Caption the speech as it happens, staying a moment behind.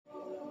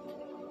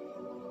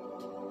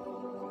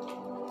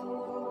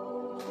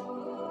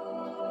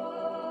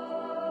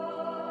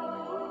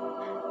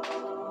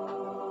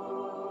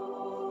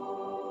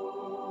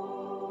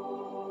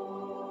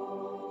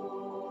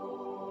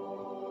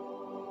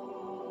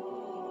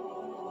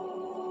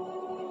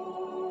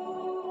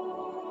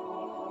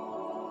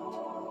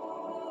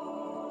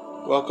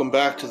Welcome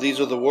back to These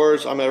Are the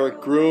Words. I'm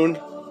Eric Grun,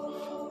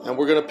 and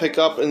we're going to pick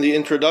up in the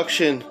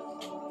introduction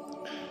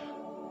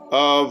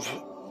of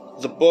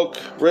the book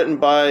written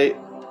by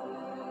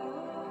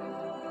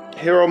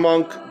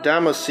Hieromonk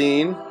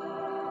Damascene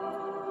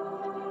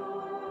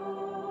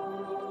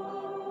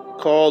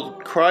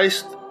called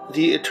Christ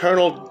the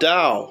Eternal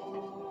Tao.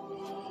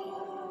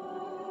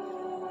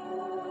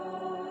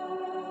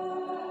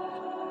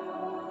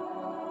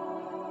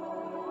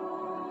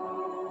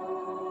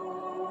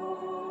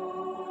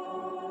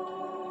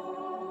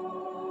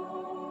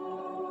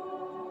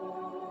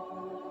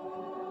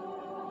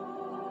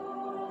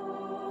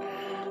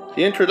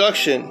 The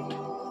introduction.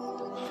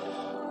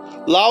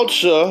 Lao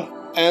Tzu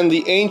and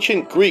the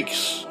Ancient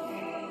Greeks.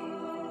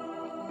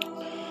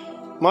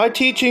 My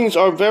teachings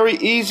are very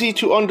easy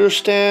to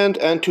understand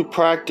and to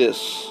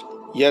practice,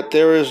 yet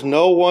there is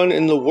no one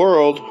in the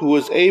world who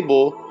is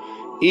able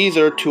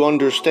either to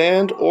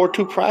understand or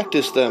to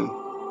practice them.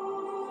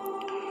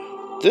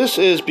 This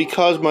is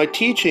because my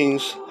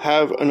teachings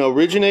have an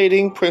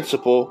originating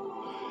principle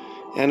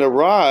and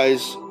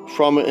arise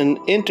from an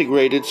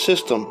integrated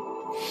system.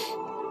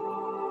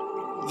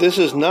 This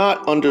is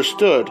not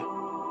understood,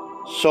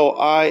 so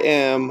I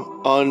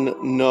am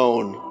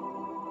unknown.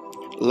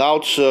 Lao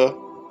Tzu,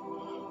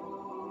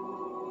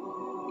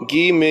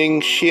 Gi Ming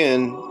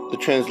Xian, the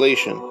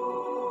translation.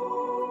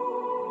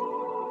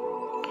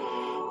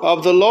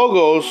 Of the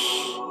Logos,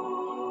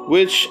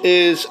 which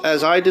is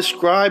as I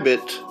describe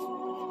it,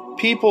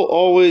 people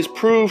always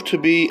prove to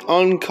be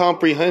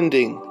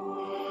uncomprehending,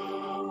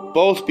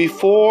 both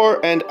before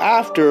and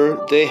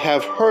after they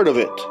have heard of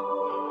it.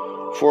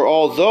 For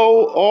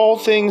although all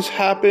things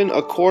happen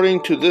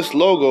according to this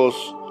Logos,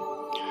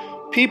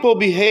 people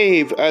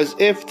behave as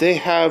if they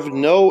have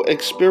no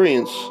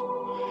experience,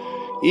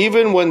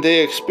 even when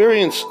they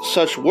experience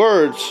such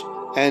words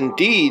and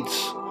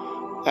deeds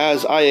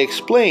as I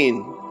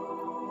explain.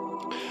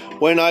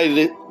 When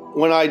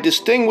I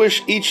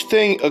distinguish each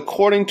thing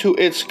according to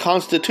its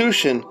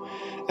constitution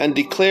and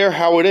declare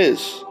how it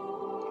is,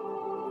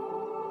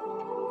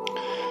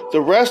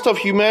 the rest of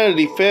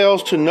humanity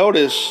fails to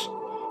notice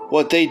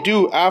what they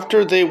do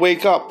after they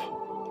wake up,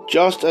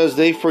 just as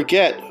they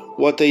forget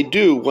what they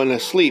do when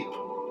asleep.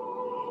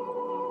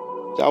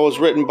 That was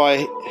written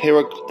by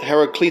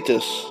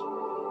Heraclitus.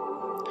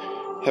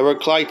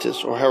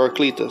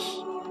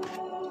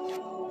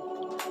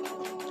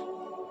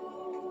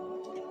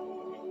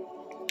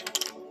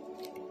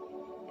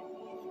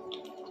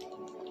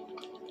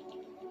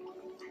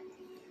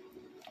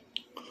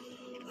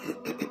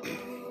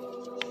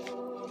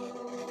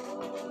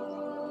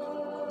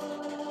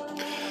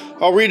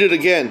 I'll read it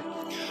again.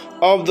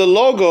 Of the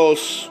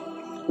Logos,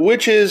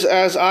 which is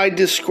as I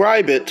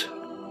describe it,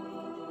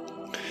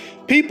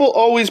 people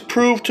always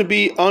prove to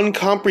be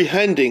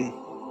uncomprehending,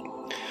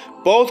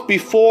 both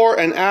before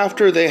and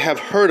after they have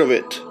heard of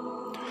it.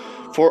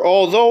 For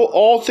although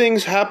all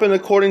things happen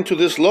according to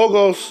this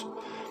Logos,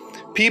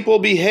 people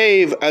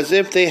behave as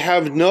if they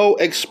have no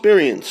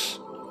experience,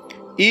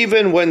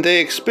 even when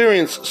they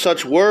experience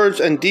such words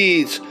and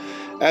deeds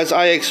as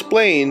I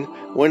explain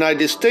when I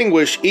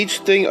distinguish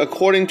each thing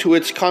according to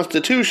its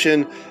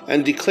constitution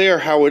and declare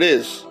how it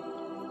is.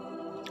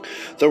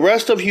 The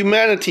rest of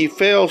humanity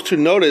fails to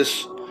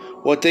notice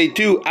what they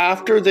do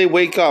after they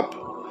wake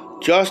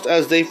up, just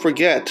as they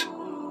forget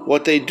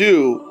what they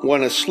do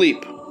when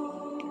asleep.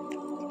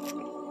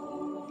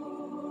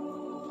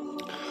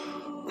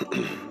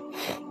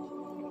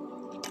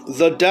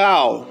 The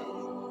Tao,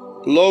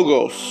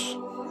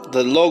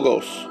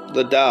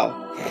 the Tao.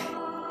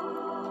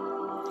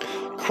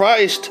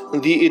 Christ,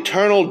 the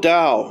Eternal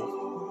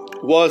Tao,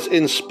 was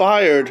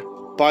inspired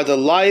by the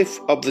life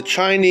of the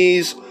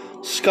Chinese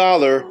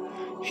scholar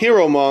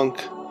Hieromonk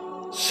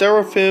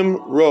Seraphim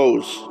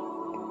Rose,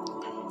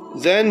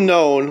 then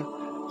known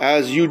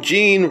as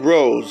Eugene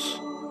Rose,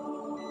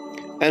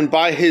 and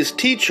by his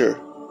teacher,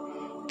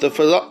 the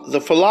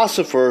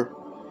philosopher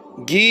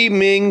Gi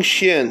Ming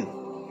Xian.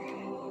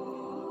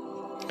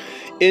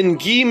 In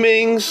Gi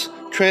Ming's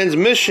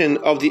transmission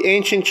of the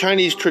ancient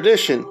Chinese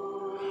tradition,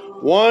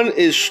 one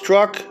is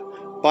struck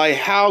by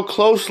how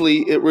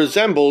closely it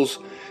resembles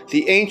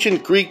the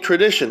ancient Greek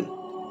tradition,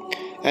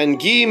 and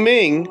Gi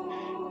Ming,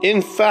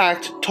 in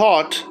fact,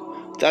 taught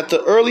that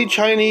the early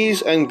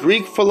Chinese and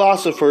Greek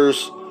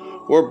philosophers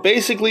were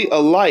basically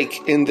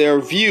alike in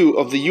their view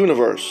of the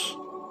universe.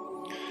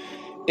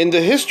 In the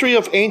history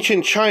of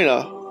ancient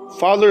China,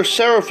 Father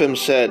Seraphim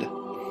said,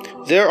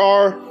 "There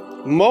are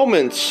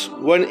moments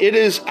when it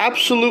is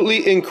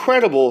absolutely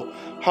incredible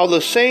how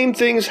the same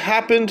things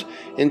happened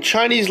in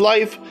Chinese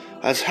life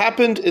as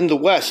happened in the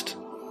West,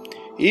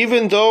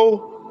 even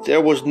though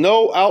there was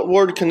no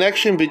outward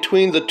connection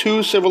between the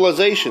two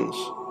civilizations.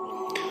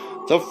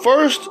 The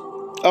first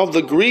of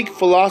the Greek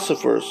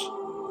philosophers,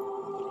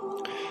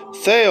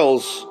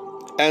 Thales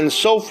and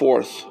so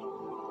forth,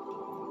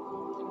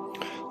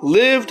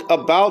 lived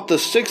about the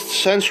 6th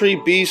century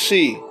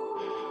BC,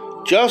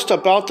 just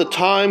about the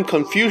time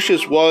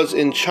Confucius was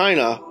in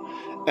China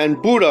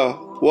and Buddha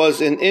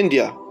was in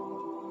India.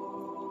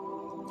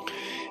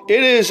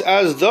 It is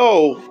as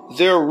though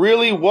there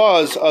really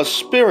was a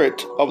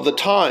spirit of the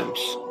times.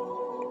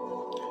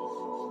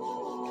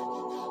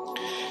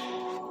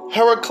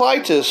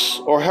 Heraclitus,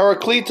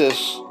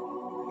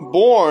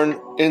 born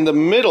in the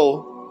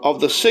middle of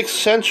the 6th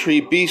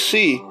century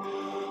BC,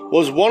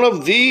 was one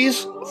of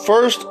these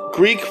first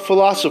Greek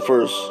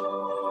philosophers.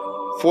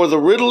 For the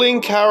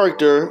riddling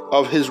character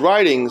of his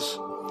writings,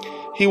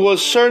 he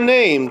was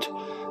surnamed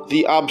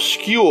the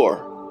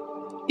Obscure,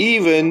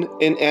 even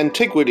in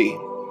antiquity.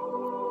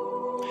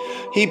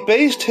 He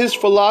based his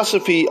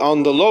philosophy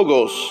on the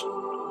Logos,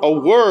 a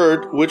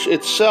word which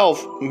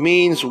itself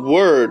means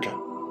word,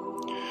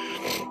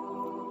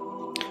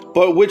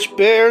 but which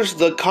bears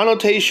the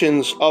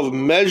connotations of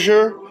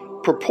measure,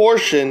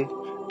 proportion,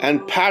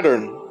 and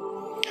pattern.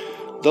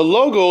 The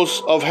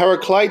Logos of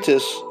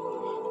Heraclitus,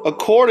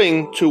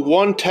 according to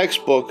one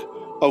textbook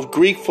of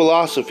Greek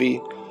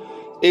philosophy,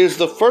 is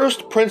the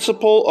first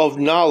principle of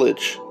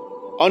knowledge.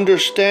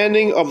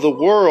 Understanding of the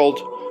world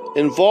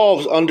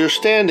involves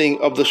understanding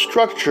of the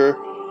structure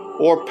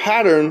or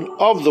pattern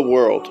of the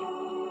world,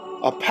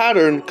 a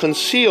pattern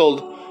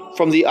concealed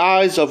from the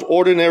eyes of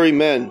ordinary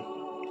men.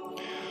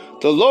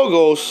 The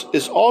Logos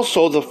is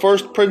also the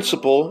first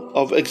principle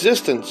of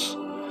existence,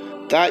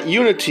 that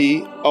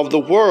unity of the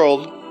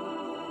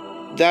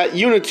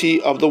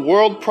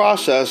world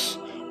process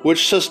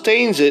which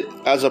sustains it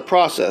as a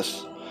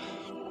process.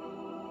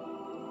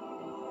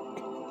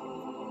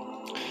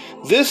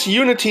 This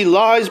unity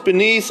lies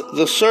beneath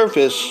the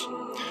surface,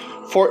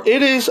 for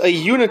it is a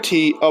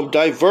unity of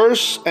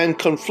diverse and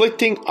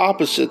conflicting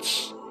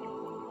opposites,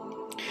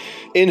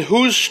 in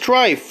whose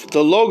strife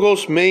the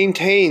Logos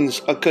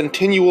maintains a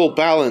continual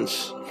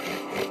balance.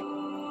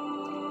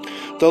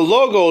 The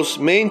Logos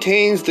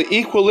maintains the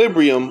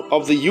equilibrium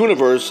of the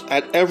universe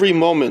at every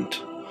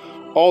moment.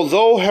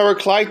 Although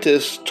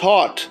Heraclitus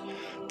taught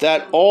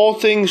that all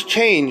things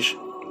change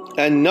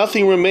and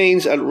nothing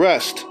remains at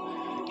rest,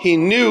 he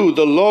knew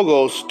the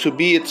Logos to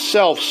be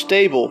itself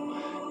stable,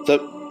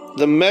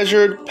 the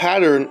measured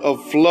pattern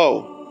of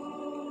flow.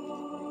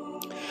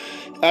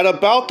 At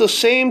about the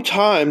same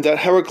time that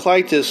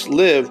Heraclitus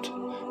lived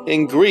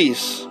in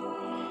Greece,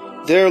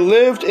 there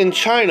lived in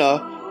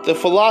China the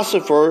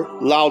philosopher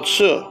Lao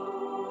Tzu,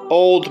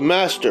 Old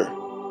Master.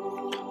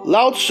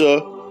 Lao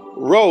Tzu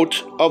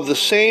wrote of the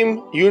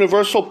same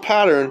universal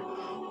pattern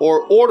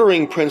or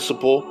ordering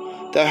principle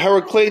that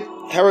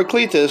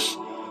Heraclitus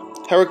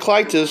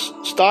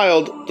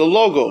styled the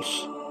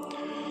Logos.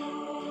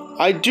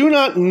 I do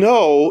not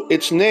know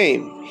its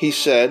name, he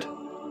said,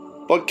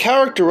 but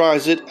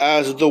characterize it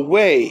as the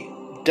Way,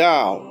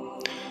 Tao.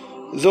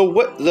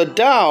 The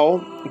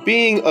Tao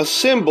being a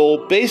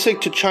symbol basic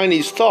to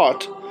Chinese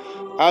thought,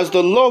 as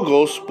the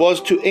Logos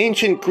was to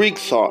ancient Greek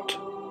thought.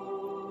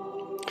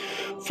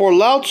 For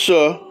Lao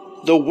Tzu,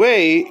 the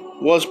Way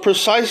was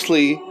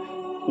precisely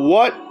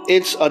what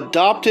its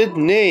adopted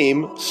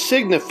name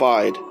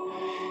signified.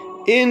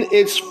 In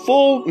its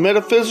full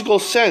metaphysical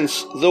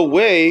sense, the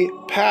way,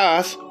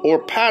 path, or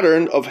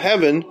pattern of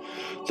heaven,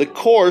 the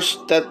course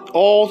that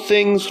all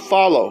things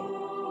follow.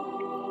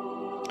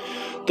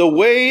 The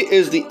way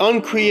is the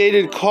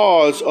uncreated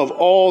cause of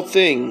all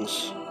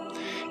things.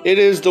 It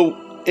is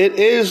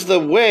the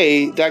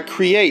way that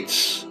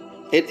creates.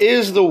 It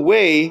is the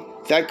way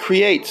that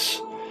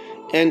creates.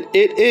 And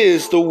it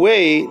is the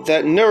way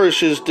that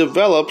nourishes,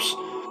 develops,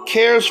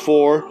 cares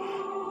for,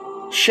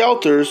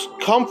 shelters,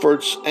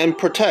 comforts, and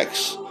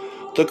protects.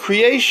 The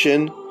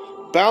creation,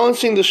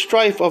 balancing the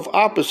strife of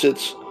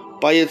opposites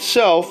by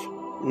itself,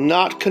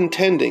 not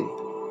contending.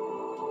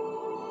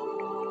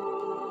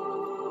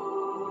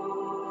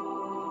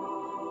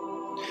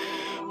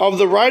 Of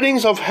the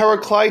writings of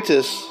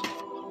Heraclitus,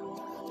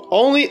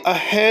 only a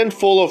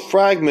handful of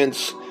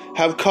fragments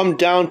have come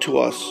down to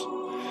us.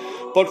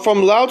 But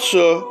from Lao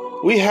Tzu,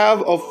 we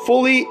have a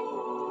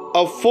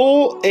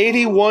full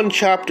 81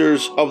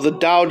 chapters of the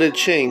Tao Te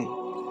Ching.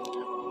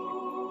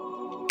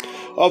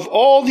 Of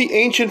all the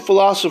ancient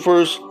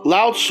philosophers,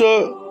 Lao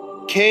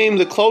Tzu came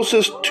the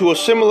closest to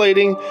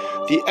assimilating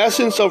the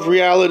essence of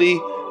reality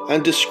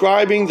and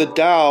describing the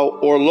Tao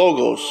or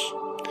Logos.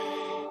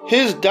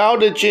 His Tao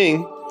Te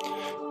Ching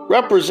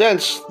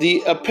represents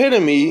the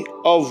epitome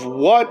of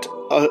what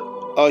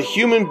a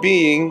human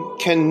being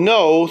can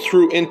know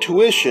through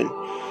intuition,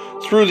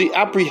 through the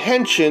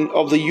apprehension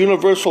of the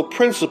universal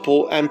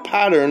principle and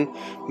pattern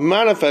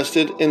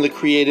manifested in the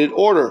created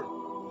order.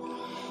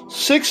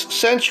 6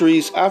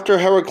 centuries after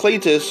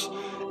Heraclitus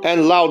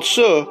and Lao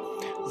Tzu,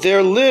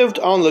 there lived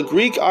on the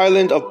Greek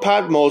island of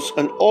Patmos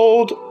an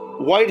old,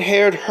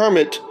 white-haired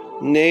hermit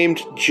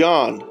named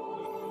John.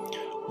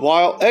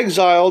 While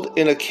exiled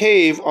in a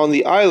cave on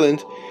the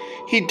island,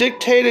 he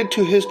dictated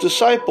to his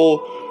disciple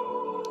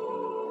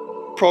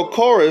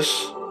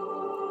Prochorus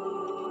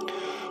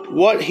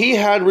what he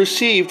had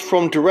received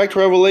from direct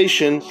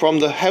revelation from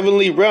the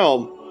heavenly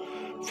realm,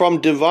 from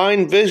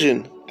divine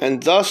vision,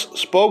 and thus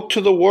spoke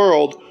to the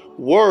world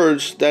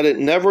words that it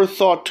never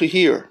thought to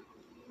hear.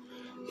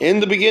 In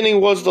the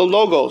beginning was the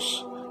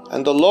Logos,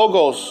 and the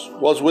Logos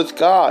was with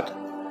God,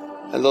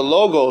 and the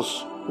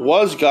Logos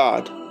was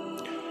God.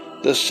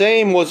 The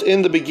same was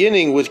in the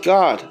beginning with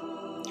God.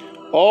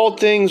 All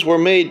things were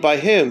made by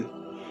him,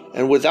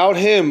 and without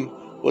him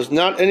was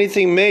not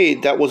anything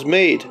made that was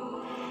made.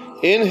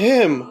 In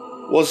him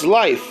was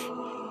life,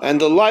 and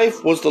the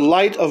life was the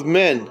light of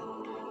men.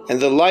 And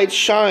the light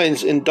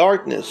shines in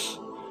darkness,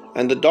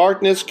 and the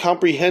darkness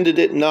comprehended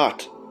it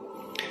not.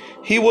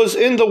 He was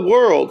in the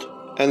world,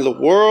 and the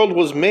world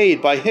was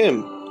made by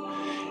him,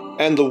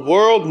 and the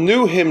world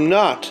knew him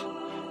not.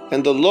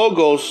 And the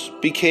Logos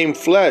became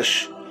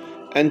flesh,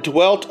 and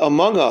dwelt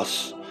among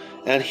us,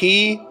 and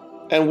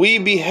we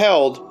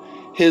beheld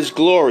his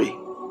glory.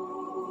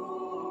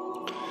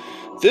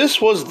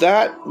 This was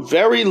that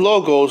very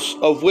Logos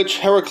of which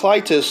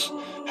Heraclitus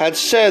had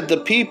said the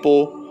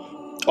people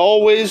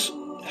always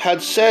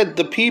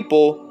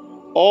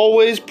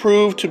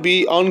proved to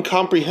be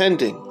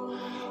uncomprehending.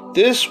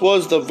 This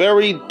was the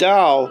very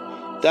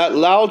Tao that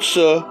Lao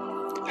Tzu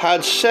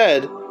had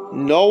said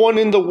no one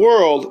in the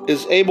world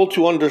is able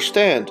to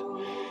understand.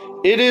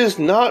 It is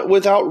not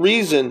without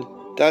reason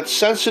that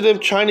sensitive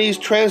Chinese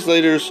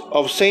translators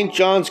of St.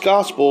 John's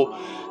Gospel,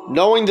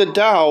 knowing the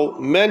Tao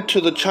meant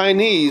to the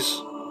Chinese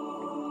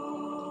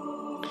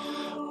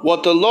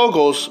what the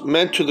Logos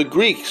meant to the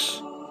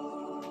Greeks,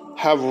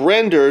 have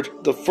rendered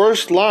the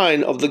first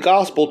line of the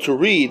Gospel to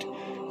read,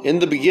 "In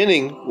the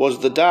beginning was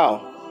the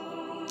Tao."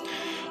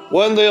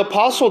 When the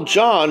Apostle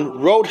John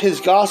wrote his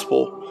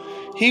Gospel,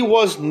 he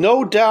was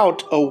no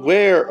doubt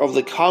aware of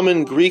the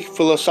common Greek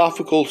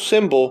philosophical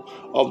symbol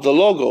of the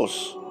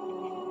Logos.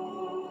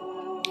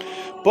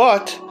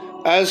 But,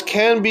 as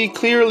can be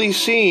clearly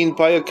seen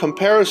by a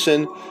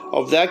comparison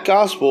of that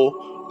Gospel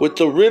with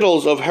the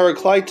riddles of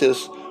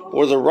Heraclitus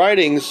or the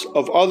writings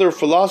of other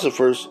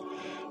philosophers,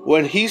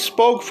 when he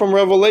spoke from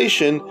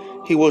revelation,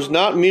 he was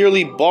not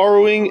merely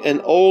borrowing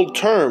an old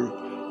term.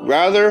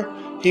 Rather,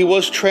 he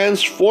was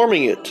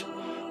transforming it,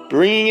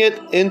 bringing it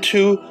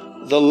into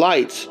the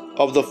light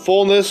of the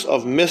fullness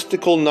of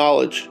mystical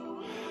knowledge.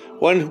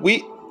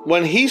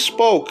 When he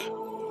spoke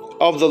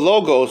of the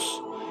Logos,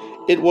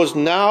 it was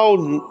now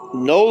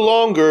no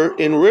longer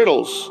in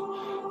riddles,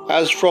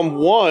 as from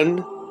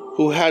one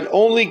who had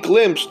only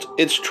glimpsed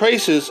its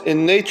traces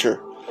in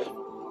nature.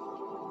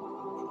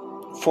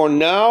 For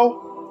now,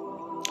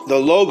 the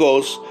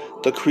Logos,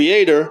 the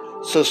creator,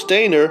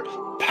 sustainer,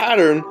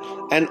 pattern,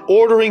 and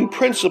ordering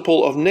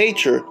principle of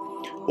nature,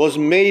 was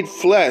made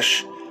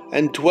flesh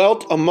and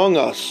dwelt among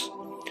us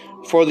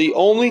for the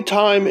only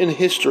time in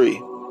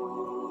history.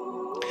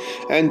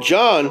 And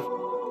John,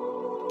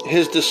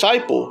 his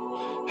disciple,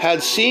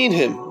 had seen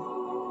him.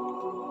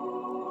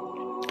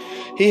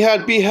 He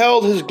had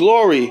beheld his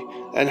glory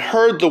and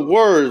heard the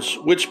words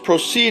which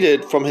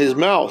proceeded from his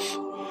mouth.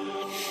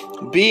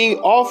 Being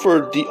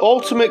offered the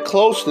ultimate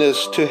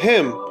closeness to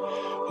him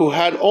who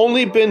had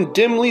only been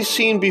dimly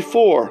seen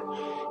before,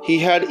 he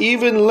had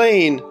even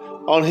lain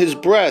on his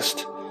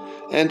breast,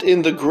 and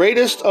in the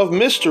greatest of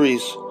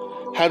mysteries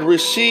had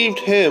received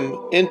him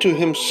into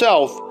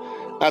himself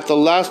at the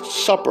Last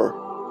Supper.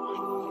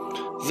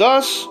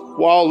 Thus,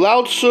 while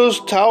Lao Tzu's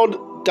Tao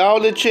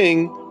Te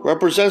Ching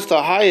represents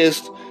the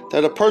highest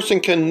that a person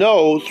can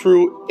know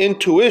through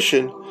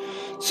intuition,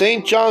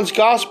 St. John's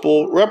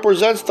Gospel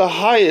represents the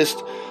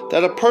highest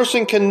that a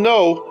person can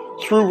know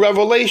through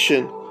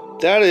revelation,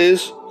 that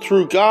is,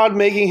 through God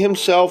making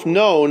himself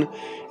known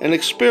and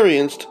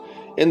experienced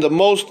in the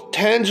most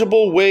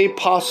tangible way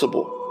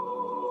possible.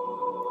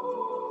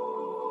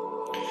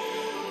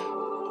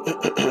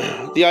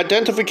 The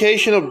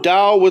identification of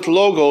Tao with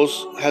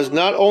Logos has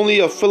not only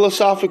a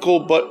philosophical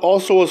but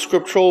also a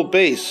scriptural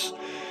base.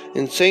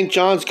 In St.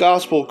 John's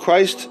Gospel,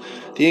 Christ,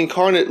 the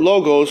incarnate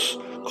Logos,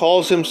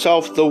 calls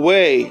himself the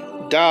Way,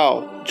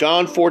 Tao,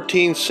 John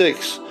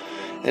 14:6.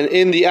 And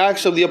in the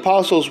Acts of the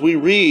Apostles we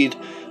read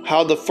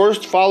how the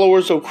first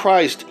followers of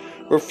Christ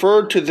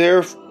referred to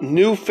their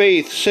new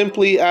faith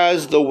simply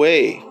as the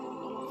Way.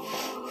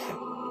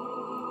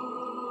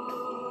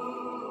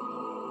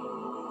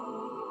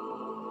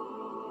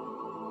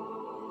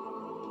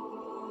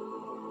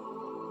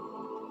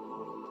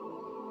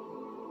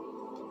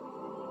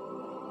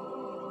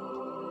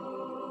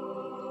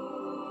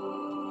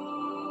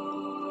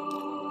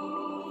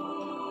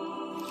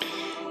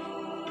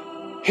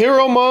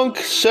 Hieromonk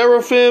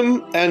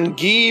Seraphim and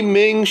Guy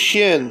Ming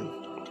Xian.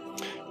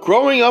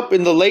 Growing up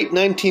in the late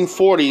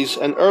 1940s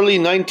and early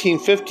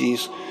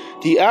 1950s,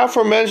 the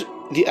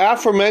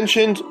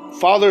aforementioned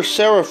Father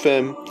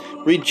Seraphim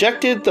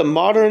rejected the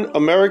modern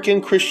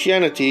American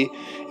Christianity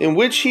in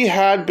which he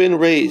had been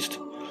raised,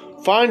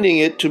 finding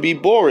it to be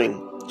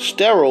boring,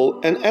 sterile,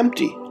 and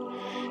empty.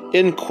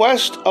 In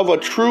quest of a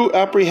true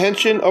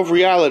apprehension of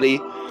reality,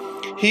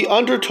 he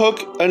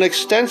undertook an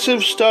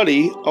extensive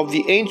study of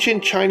the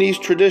ancient Chinese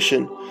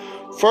tradition,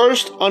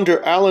 first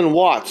under Alan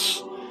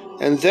Watts,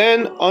 and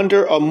then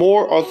under a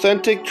more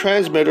authentic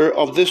transmitter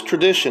of this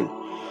tradition,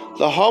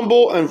 the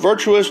humble and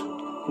virtuous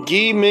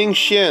Guy Ming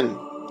Xian.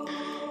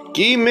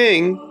 Guy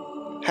Ming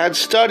had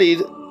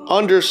studied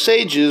under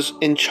sages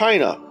in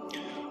China,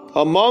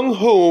 among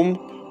whom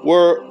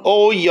were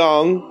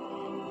Ouyang,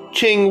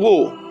 Qing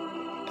Wu,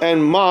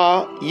 and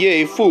Ma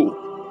Ye-fu,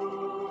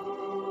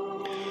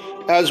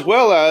 as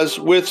well as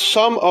with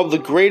some of the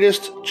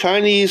greatest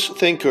Chinese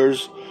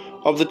thinkers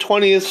of the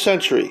 20th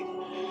century.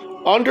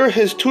 Under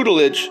his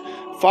tutelage,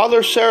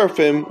 Father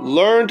Seraphim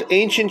learned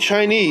ancient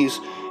Chinese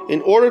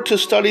in order to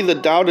study the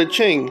Tao Te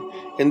Ching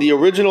in the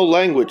original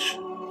language.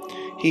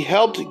 He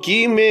helped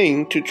Gi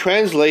Ming to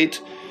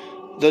translate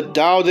the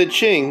Tao Te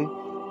Ching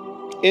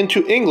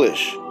into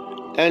English,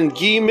 and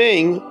Gi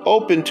Ming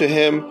opened to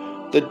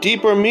him the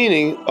deeper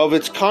meaning of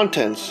its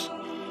contents.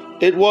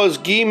 It was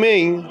Gi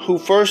Ming who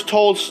first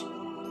told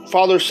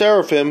Father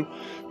Seraphim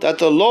that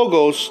the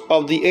logos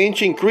of the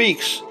ancient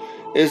Greeks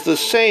is the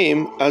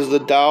same as the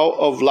Tao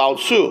of Lao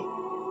Tzu.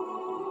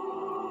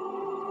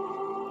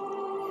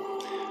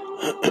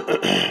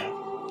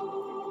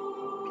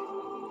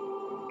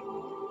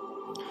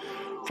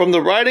 From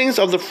the writings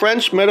of the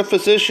French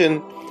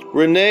metaphysician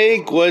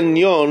René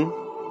Guénon,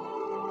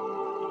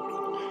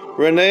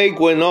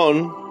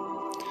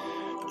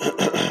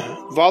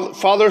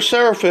 Father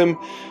Seraphim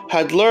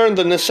had learned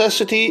the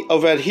necessity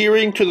of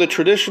adhering to the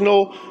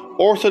traditional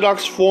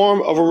orthodox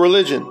form of a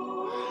religion.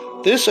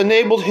 This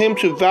enabled him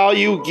to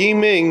value Gi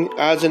Ming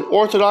as an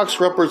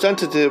orthodox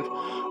representative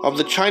of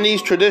the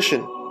Chinese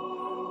tradition,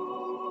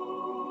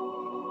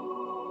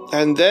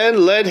 and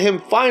then led him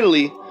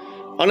finally,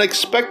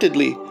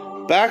 unexpectedly,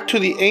 back to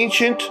the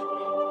ancient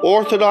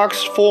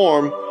orthodox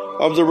form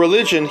of the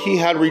religion he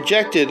had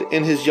rejected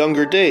in his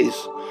younger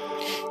days.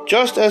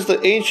 Just as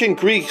the ancient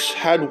Greeks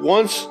had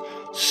once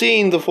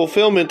seen the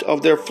fulfillment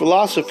of their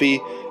philosophy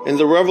in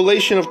the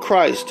revelation of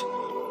Christ,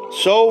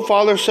 so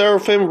Father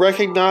Seraphim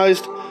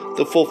recognized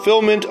the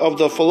fulfillment of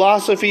the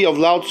philosophy of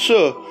Lao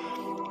Tzu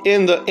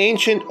in the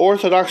ancient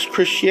Orthodox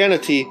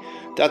Christianity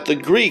that the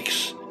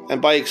Greeks,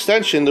 and by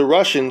extension the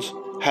Russians,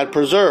 had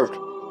preserved.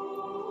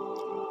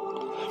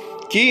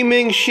 Gi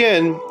Ming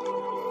Xian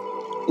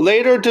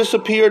later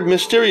disappeared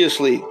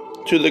mysteriously,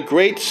 to the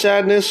great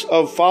sadness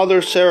of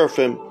Father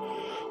Seraphim,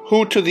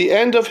 who to the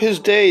end of his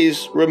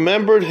days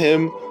remembered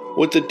him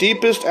with the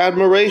deepest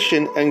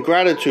admiration and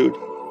gratitude.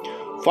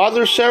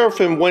 Father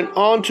Seraphim went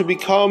on to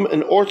become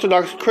an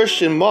Orthodox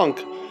Christian monk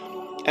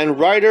and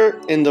writer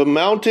in the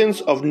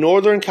mountains of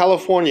Northern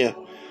California,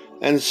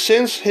 and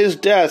since his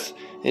death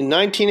in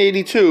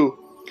 1982,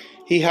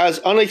 he has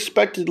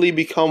unexpectedly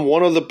become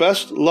one of the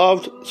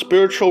best-loved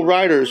spiritual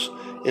writers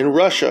in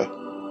Russia.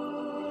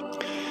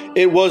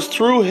 It was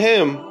through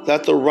him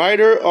that the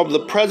writer of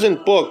the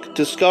present book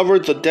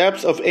discovered the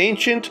depths of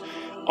ancient,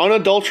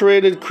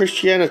 unadulterated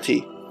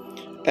Christianity,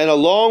 and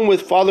along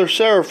with Father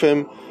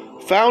Seraphim,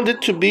 found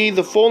it to be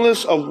the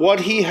fullness of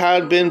what he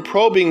had been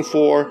probing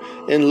for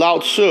in Lao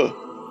Tzu.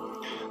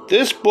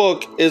 This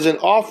book is an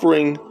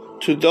offering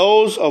to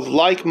those of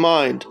like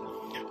mind,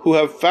 who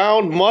have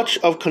found much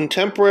of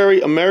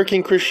contemporary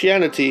American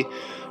Christianity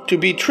to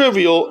be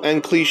trivial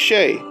and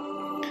cliché,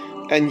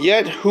 and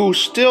yet who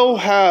still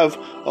have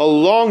a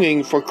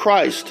longing for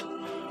Christ.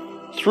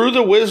 Through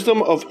the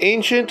wisdom of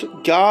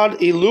ancient,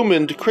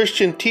 God-illumined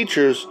Christian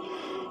teachers,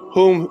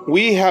 whom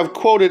we have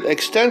quoted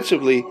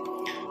extensively,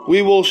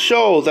 we will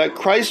show that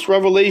Christ's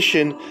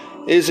revelation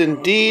is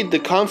indeed the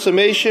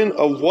consummation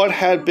of what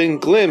had been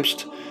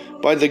glimpsed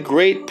by the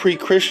great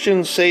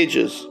pre-Christian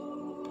sages.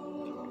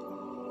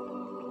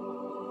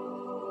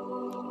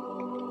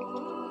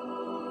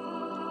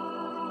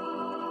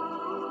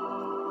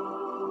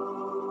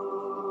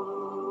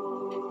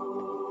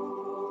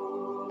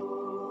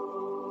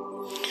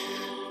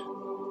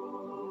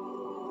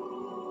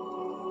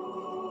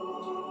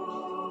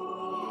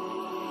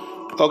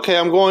 Okay,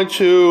 I'm going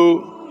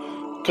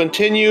to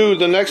continue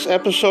the next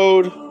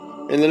episode.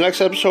 In the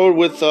next episode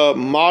with the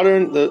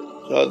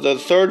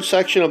third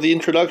section of the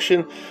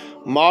introduction,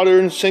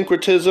 modern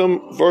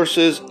syncretism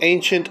versus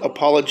ancient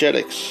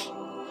apologetics.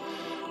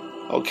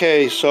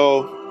 Okay,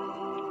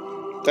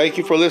 so thank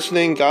you for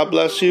listening. God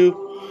bless you.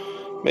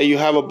 May you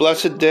have a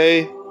blessed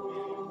day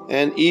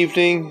and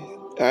evening.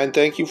 And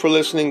thank you for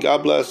listening.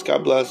 God bless.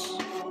 God bless.